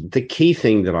 Now, the key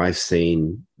thing that I've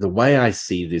seen, the way I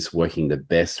see this working the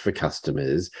best for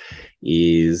customers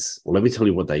is, well, let me tell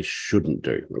you what they shouldn't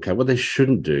do. Okay, what they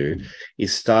shouldn't do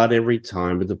is start every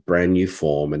time with a brand new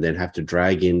form and then have to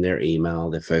drag in their email,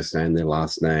 their first name, their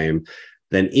last name.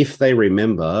 Then if they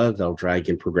remember, they'll drag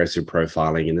in progressive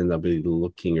profiling and then they'll be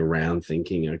looking around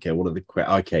thinking, okay, what are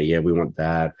the, okay, yeah, we want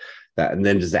that, and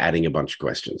then just adding a bunch of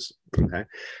questions, okay?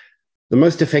 The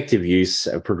most effective use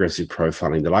of progressive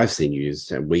profiling that I've seen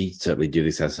used, and we certainly do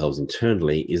this ourselves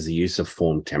internally, is the use of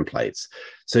form templates.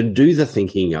 So do the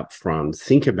thinking up front,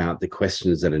 think about the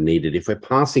questions that are needed. If we're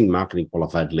passing marketing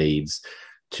qualified leads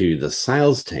to the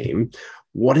sales team,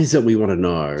 what is it we want to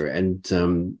know?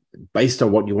 And based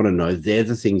on what you want to know, they're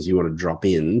the things you want to drop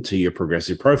into your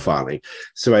progressive profiling.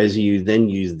 So as you then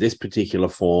use this particular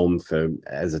form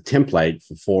as a template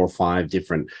for 4 or 5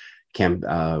 different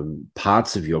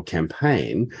parts of your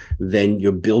campaign, then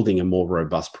you're building a more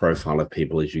robust profile of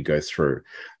people as you go through.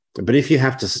 But if you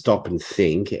have to stop and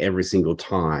think every single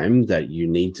time that you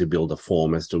need to build a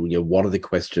form as to, what are the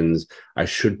questions I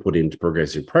should put into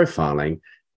progressive profiling,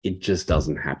 it just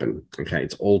doesn't happen. Okay,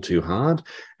 it's all too hard.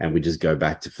 And we just go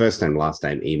back to first name, last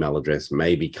name, email address,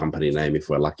 maybe company name if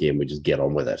we're lucky, and we just get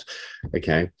on with it.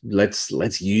 Okay, let's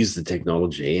use the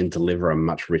technology and deliver a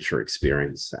much richer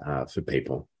experience for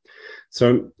people.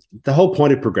 So the whole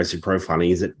point of progressive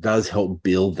profiling is it does help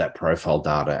build that profile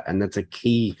data. And that's a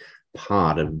key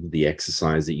part of the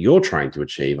exercise that you're trying to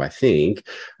achieve, I think,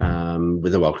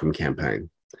 with a welcome campaign.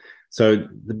 So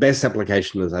the best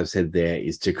application, as I've said there,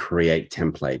 is to create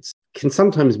templates. Can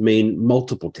sometimes mean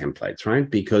multiple templates, right?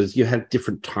 Because you have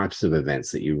different types of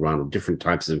events that you run, or different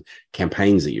types of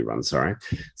campaigns that you run, sorry.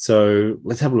 So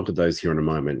let's have a look at those here in a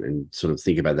moment and sort of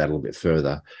think about that a little bit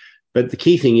further. But the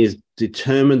key thing is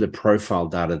determine the profile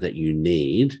data that you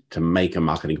need to make a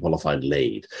marketing qualified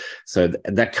lead. So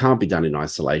that can't be done in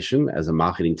isolation. As a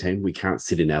marketing team, we can't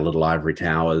sit in our little ivory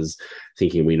towers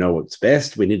thinking we know what's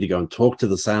best. We need to go and talk to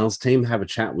the sales team, have a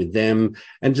chat with them,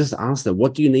 and just ask them,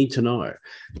 what do you need to know?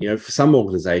 For some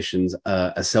organizations,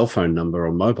 a cell phone number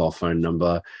or mobile phone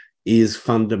number is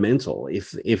fundamental.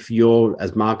 If you're,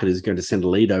 as marketers, going to send a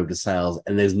lead over to sales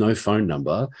and there's no phone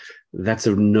number, that's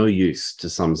of no use to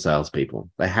some salespeople.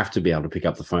 They have to be able to pick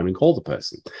up the phone and call the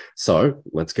person. So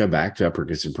let's go back to our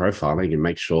progressive profiling and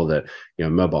make sure that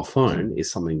mobile phone is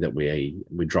something that we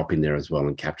drop in there as well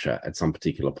and capture at some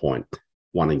particular point.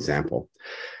 One example.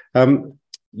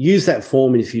 Use that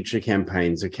form in future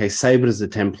campaigns. Okay, save it as a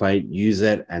template, use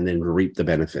it, and then reap the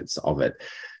benefits of it.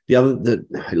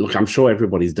 Look, I'm sure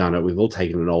everybody's done it. We've all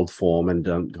taken an old form and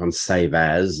gone save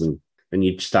as, and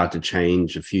you start to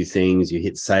change a few things, you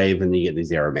hit save, and you get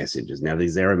these error messages. Now,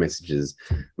 these error messages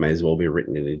may as well be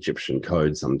written in Egyptian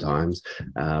code sometimes.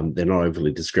 They're not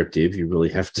overly descriptive. You really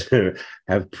have to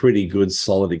have pretty good,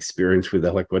 solid experience with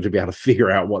Eloqua to be able to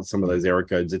figure out what some of those error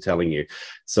codes are telling you.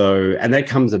 So, and that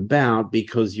comes about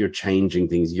because you're changing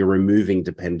things, you're removing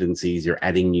dependencies, you're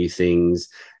adding new things,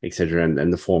 etc.,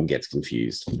 and the form gets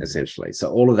confused, essentially.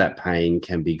 So all of that pain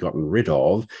can be gotten rid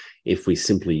of if we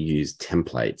simply use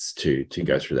templates to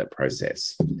go through that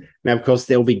process. Now, of course,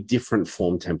 there'll be different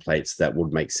form templates that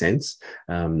would make sense.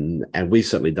 And we've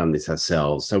certainly done this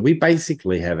ourselves. So we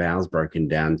basically have ours broken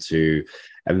down to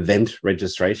event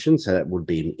registration. So that would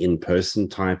be an in-person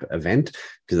type event,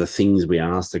 because the things we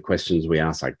ask, the questions we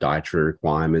ask, like dietary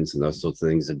requirements and those sorts of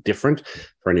things, are different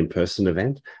for an in-person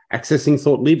event. Accessing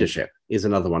thought leadership is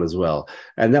another one as well.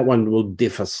 And that one will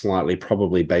differ slightly,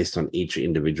 probably based on each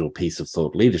individual piece of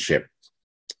thought leadership.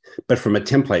 But from a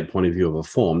template point of view of a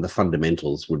form, the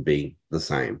fundamentals would be the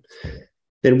same.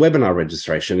 Then webinar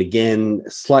registration, again,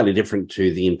 slightly different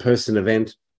to the in-person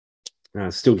event.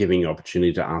 Still giving you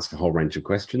opportunity to ask a whole range of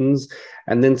questions.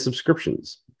 And then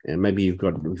subscriptions. And maybe you've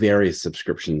got various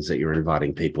subscriptions that you're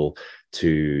inviting people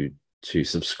to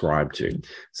subscribe to.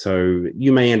 So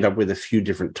you may end up with a few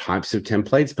different types of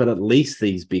templates, but at least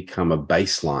these become a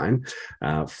baseline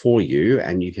for you,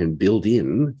 and you can build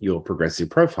in your progressive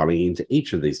profiling into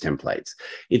each of these templates.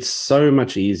 It's so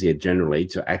much easier generally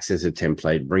to access a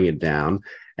template, bring it down,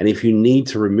 and if you need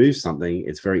to remove something,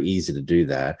 it's very easy to do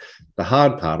that. The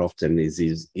hard part often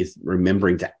is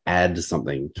remembering to add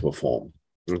something to a form.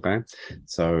 Okay,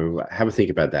 so have a think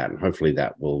about that, and hopefully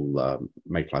that will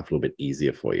make life a little bit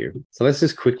easier for you. So let's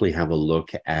just quickly have a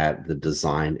look at the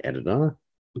design editor,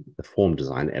 the form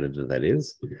design editor, that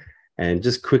is. And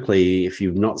just quickly, if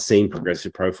you've not seen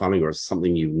progressive profiling or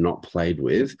something you've not played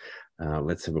with,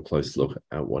 let's have a close look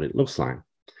at what it looks like.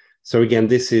 So again,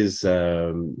 this is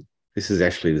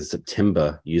actually the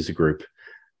September user group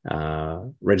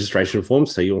registration form.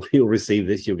 So you'll receive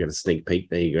this. You'll get a sneak peek.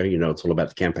 There you go. You know, it's all about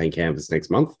the campaign canvas next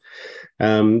month.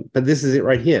 But this is it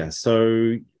right here.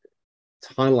 So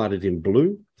it's highlighted in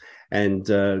blue. And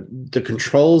the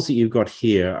controls that you've got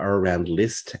here are around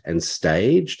list and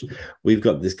staged. We've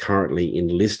got this currently in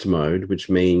list mode, which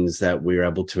means that we're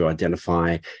able to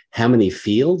identify how many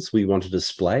fields we want to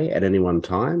display at any one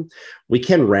time. We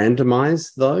can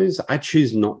randomize those. I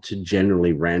choose not to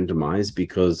generally randomize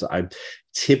because I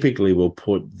typically will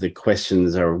put the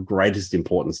questions that are of greatest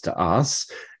importance to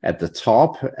us at the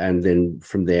top, and then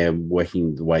from there,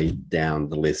 working the way down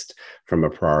the list from a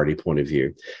priority point of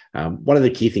view. One of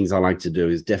the key things I like to do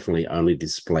is definitely only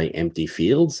display empty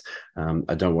fields.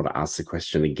 I don't want to ask the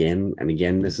question again and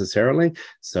again necessarily.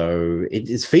 So it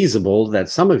is feasible that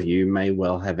some of you may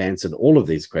well have answered all of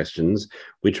these questions,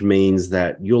 which means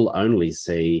that you'll only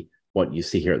see what you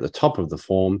see here at the top of the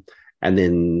form. And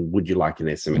then, would you like an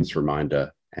SMS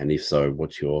reminder? And if so,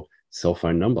 what's your cell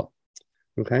phone number?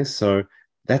 Okay, so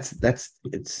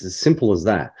it's as simple as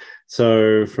that.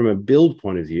 So from a build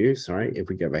point of view, sorry, if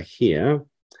we go back here,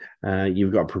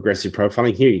 you've got progressive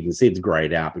profiling. Here you can see it's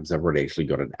grayed out because I've already actually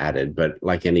got it added. But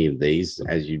like any of these,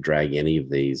 as you drag any of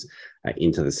these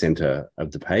into the center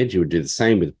of the page, you would do the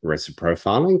same with progressive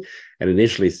profiling. And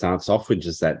initially starts off with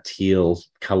just that teal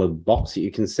colored box that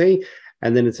you can see.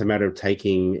 And then it's a matter of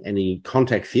taking any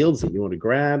contact fields that you want to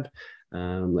grab.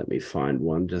 Let me find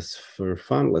one just for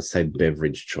fun. Let's say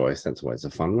beverage choice. That's always a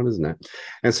fun one, isn't it?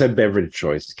 And so beverage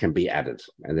choice can be added.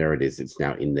 And there it is. It's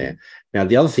now in there. Now,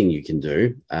 the other thing you can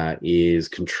do is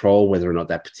control whether or not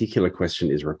that particular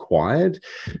question is required.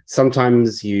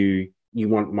 Sometimes you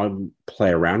want to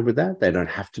play around with that. They don't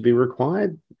have to be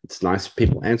required. It's nice if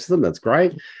people answer them. That's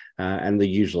great. And the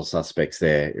usual suspects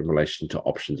there in relation to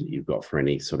options that you've got for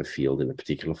any sort of field in a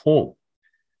particular form.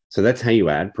 So that's how you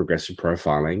add progressive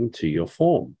profiling to your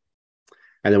form.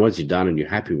 And then once you're done and you're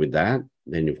happy with that,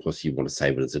 then of course you want to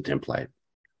save it as a template.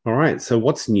 All right, so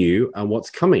what's new and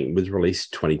what's coming with release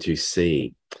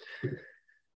 22C?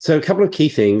 So a couple of key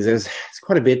things. There's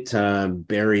quite a bit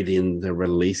buried in the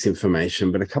release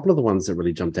information, but a couple of the ones that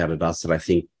really jumped out at us that I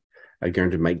think are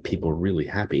going to make people really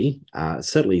happy,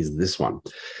 certainly is this one.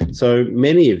 So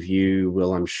many of you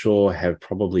will, I'm sure, have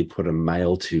probably put a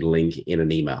mail to link in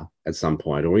an email at some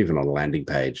point, or even on a landing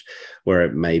page, where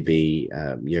it may be,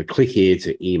 click here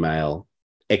to email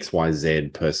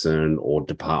XYZ person or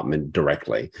department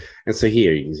directly. And so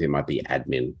here you can see it might be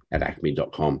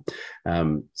admin@acme.com.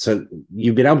 So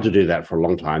you've been able to do that for a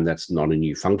long time. That's not a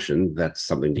new function. That's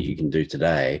something that you can do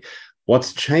today.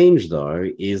 What's changed, though,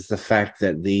 is the fact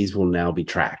that these will now be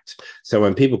tracked. So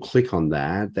when people click on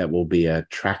that, that will be a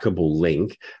trackable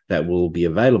link that will be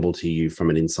available to you from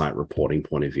an insight reporting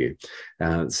point of view.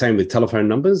 Same with telephone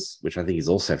numbers, which I think is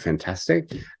also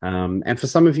fantastic. And for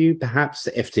some of you, perhaps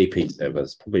FTP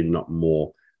servers, probably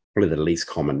the least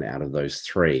common out of those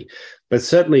three. But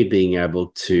certainly being able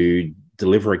to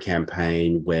deliver a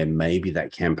campaign where maybe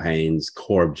that campaign's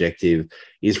core objective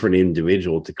is for an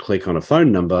individual to click on a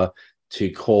phone number to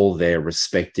call their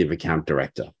respective account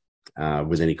director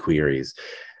with any queries.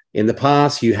 In the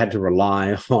past, you had to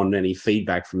rely on any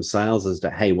feedback from sales as to,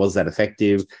 hey, was that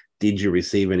effective? Did you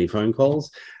receive any phone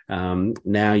calls?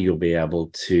 Now you'll be able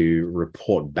to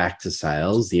report back to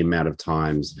sales the amount of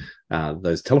times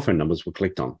those telephone numbers were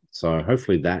clicked on. So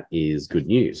hopefully that is good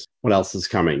news. What else is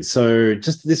coming? So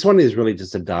just this one is really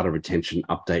just a data retention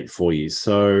update for you.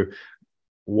 So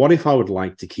what if I would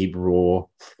like to keep raw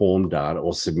form data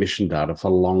or submission data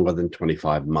for longer than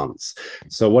 25 months?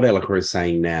 So what Eloqua is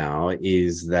saying now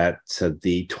is that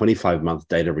the 25-month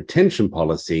data retention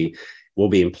policy will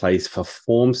be in place for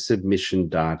form submission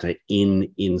data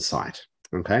in Insight,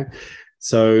 okay?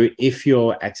 So if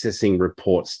you're accessing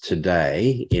reports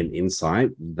today in Insight,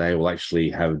 they will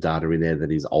actually have data in there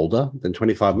that is older than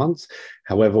 25 months.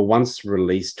 However, once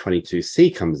release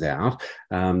 22C comes out,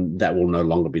 that will no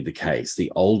longer be the case.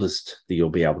 The oldest that you'll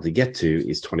be able to get to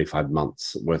is 25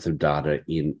 months worth of data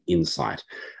in Insight.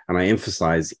 And I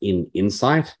emphasize in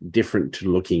Insight, different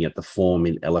to looking at the form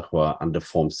in Eloqua under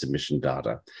form submission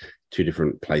data. Two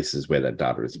different places where that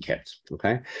data is kept,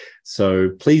 okay?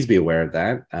 So please be aware of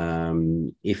that.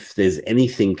 If there's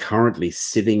anything currently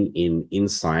sitting in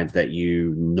Insight that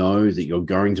you know that you're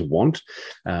going to want,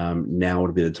 now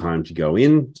would be the time to go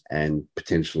in and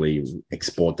potentially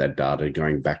export that data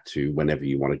going back to whenever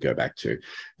you want to go back to.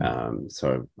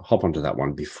 So hop onto that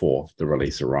one before the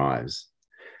release arrives.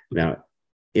 Now,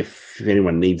 If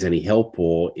anyone needs any help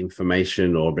or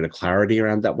information or a bit of clarity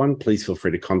around that one, please feel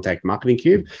free to contact Marketing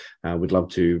Cube. We'd love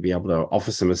to be able to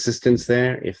offer some assistance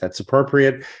there if that's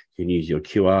appropriate. You can use your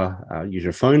use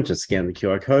your phone to scan the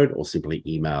QR code, or simply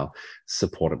email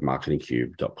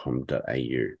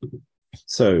support@marketingcube.com.au.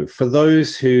 So for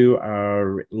those who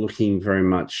are looking very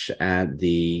much at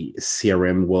the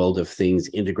CRM world of things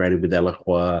integrated with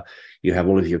Eloqua, you have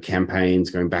all of your campaigns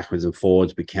going backwards and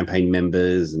forwards with campaign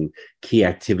members and key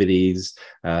activities.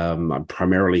 I'm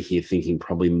primarily here thinking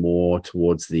probably more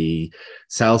towards the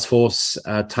Salesforce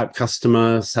type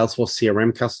customer, Salesforce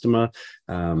CRM customer,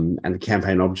 and the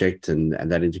campaign object and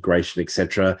that integration,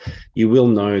 etc. You will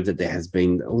know that there has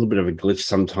been a little bit of a glitch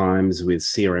sometimes with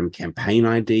CRM campaign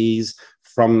IDs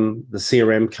from the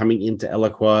CRM coming into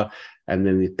Eloqua, and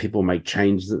then if people make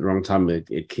changes at the wrong time,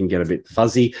 it can get a bit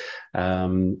fuzzy.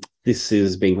 This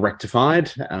is being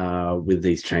rectified with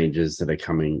these changes that are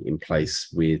coming in place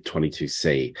with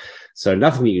 22C. So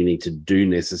nothing that you need to do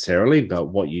necessarily, but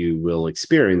what you will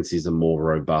experience is a more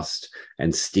robust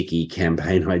and sticky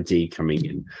campaign ID coming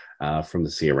in from the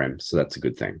CRM. So that's a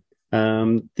good thing.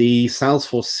 The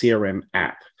Salesforce CRM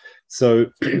app.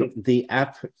 So the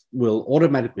app will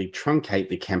automatically truncate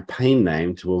the campaign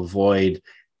name to avoid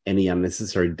any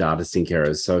unnecessary data sync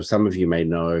errors. So some of you may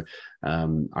know,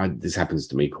 this happens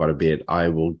to me quite a bit. I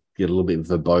will get a little bit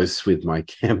verbose with my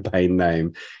campaign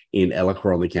name in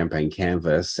Eloqua on the campaign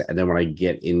canvas. And then when I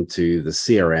get into the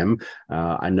CRM,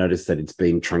 I notice that it's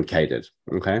been truncated,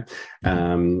 okay?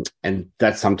 And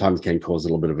that sometimes can cause a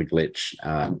little bit of a glitch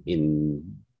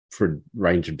for a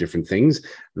range of different things.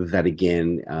 That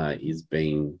again is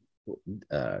being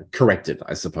corrected,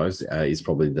 I suppose, is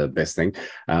probably the best thing.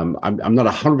 I'm not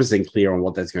 100% clear on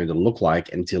what that's going to look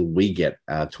like until we get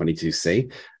 22C.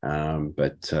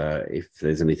 But if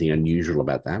there's anything unusual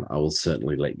about that, I will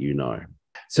certainly let you know.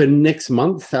 So next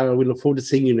month, we look forward to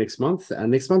seeing you next month.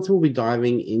 Next month, we'll be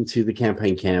diving into the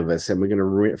campaign canvas, and we're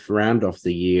going to round off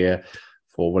the year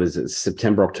for, what is it,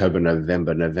 September, October,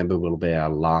 November. November will be our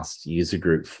last user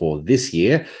group for this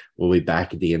year. We'll be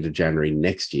back at the end of January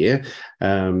next year.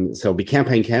 So it'll be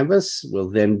campaign canvas. We'll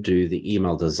then do the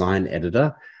email design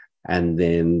editor. And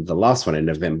then the last one in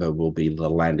November will be the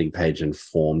landing page and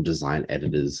form design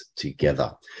editors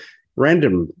together.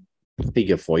 Random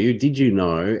figure for you. Did you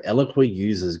know Eloqua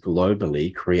users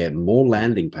globally create more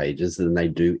landing pages than they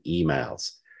do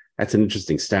emails? That's an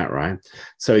interesting stat, right?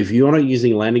 So if you're not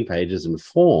using landing pages and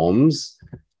forms,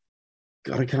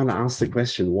 got to kind of ask the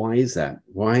question, why is that?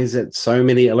 Why is it so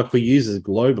many Eloqua users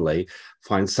globally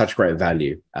find such great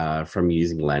value from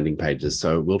using landing pages?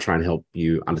 So we'll try and help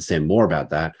you understand more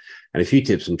about that, and a few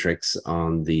tips and tricks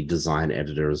on the design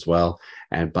editor as well.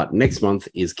 But next month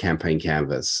is Campaign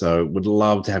Canvas. So would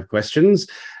love to have questions.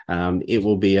 It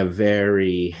will be a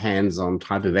very hands-on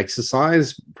type of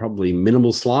exercise, probably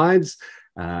minimal slides.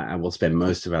 And we'll spend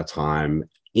most of our time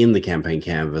in the campaign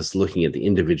canvas looking at the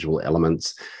individual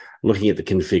elements, looking at the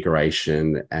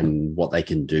configuration and what they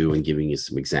can do, and giving you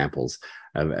some examples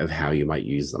of how you might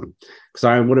use them. So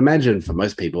I would imagine for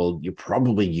most people, you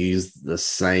probably use the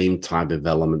same type of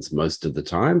elements most of the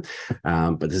time,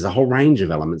 but there's a whole range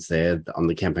of elements there on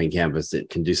the campaign canvas that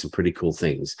can do some pretty cool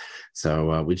things.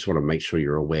 So we just want to make sure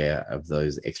you're aware of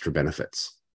those extra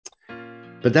benefits.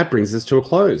 But that brings us to a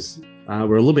close.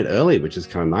 We're a little bit early, which is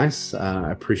kind of nice.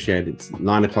 I appreciate it's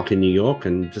 9 o'clock in New York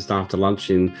and just after lunch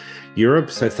in Europe.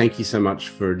 So thank you so much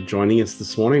for joining us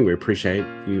this morning. We appreciate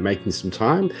you making some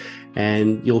time,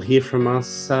 and you'll hear from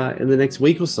us in the next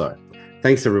week or so.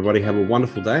 Thanks, everybody. Have a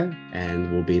wonderful day, and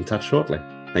we'll be in touch shortly.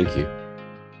 Thank you.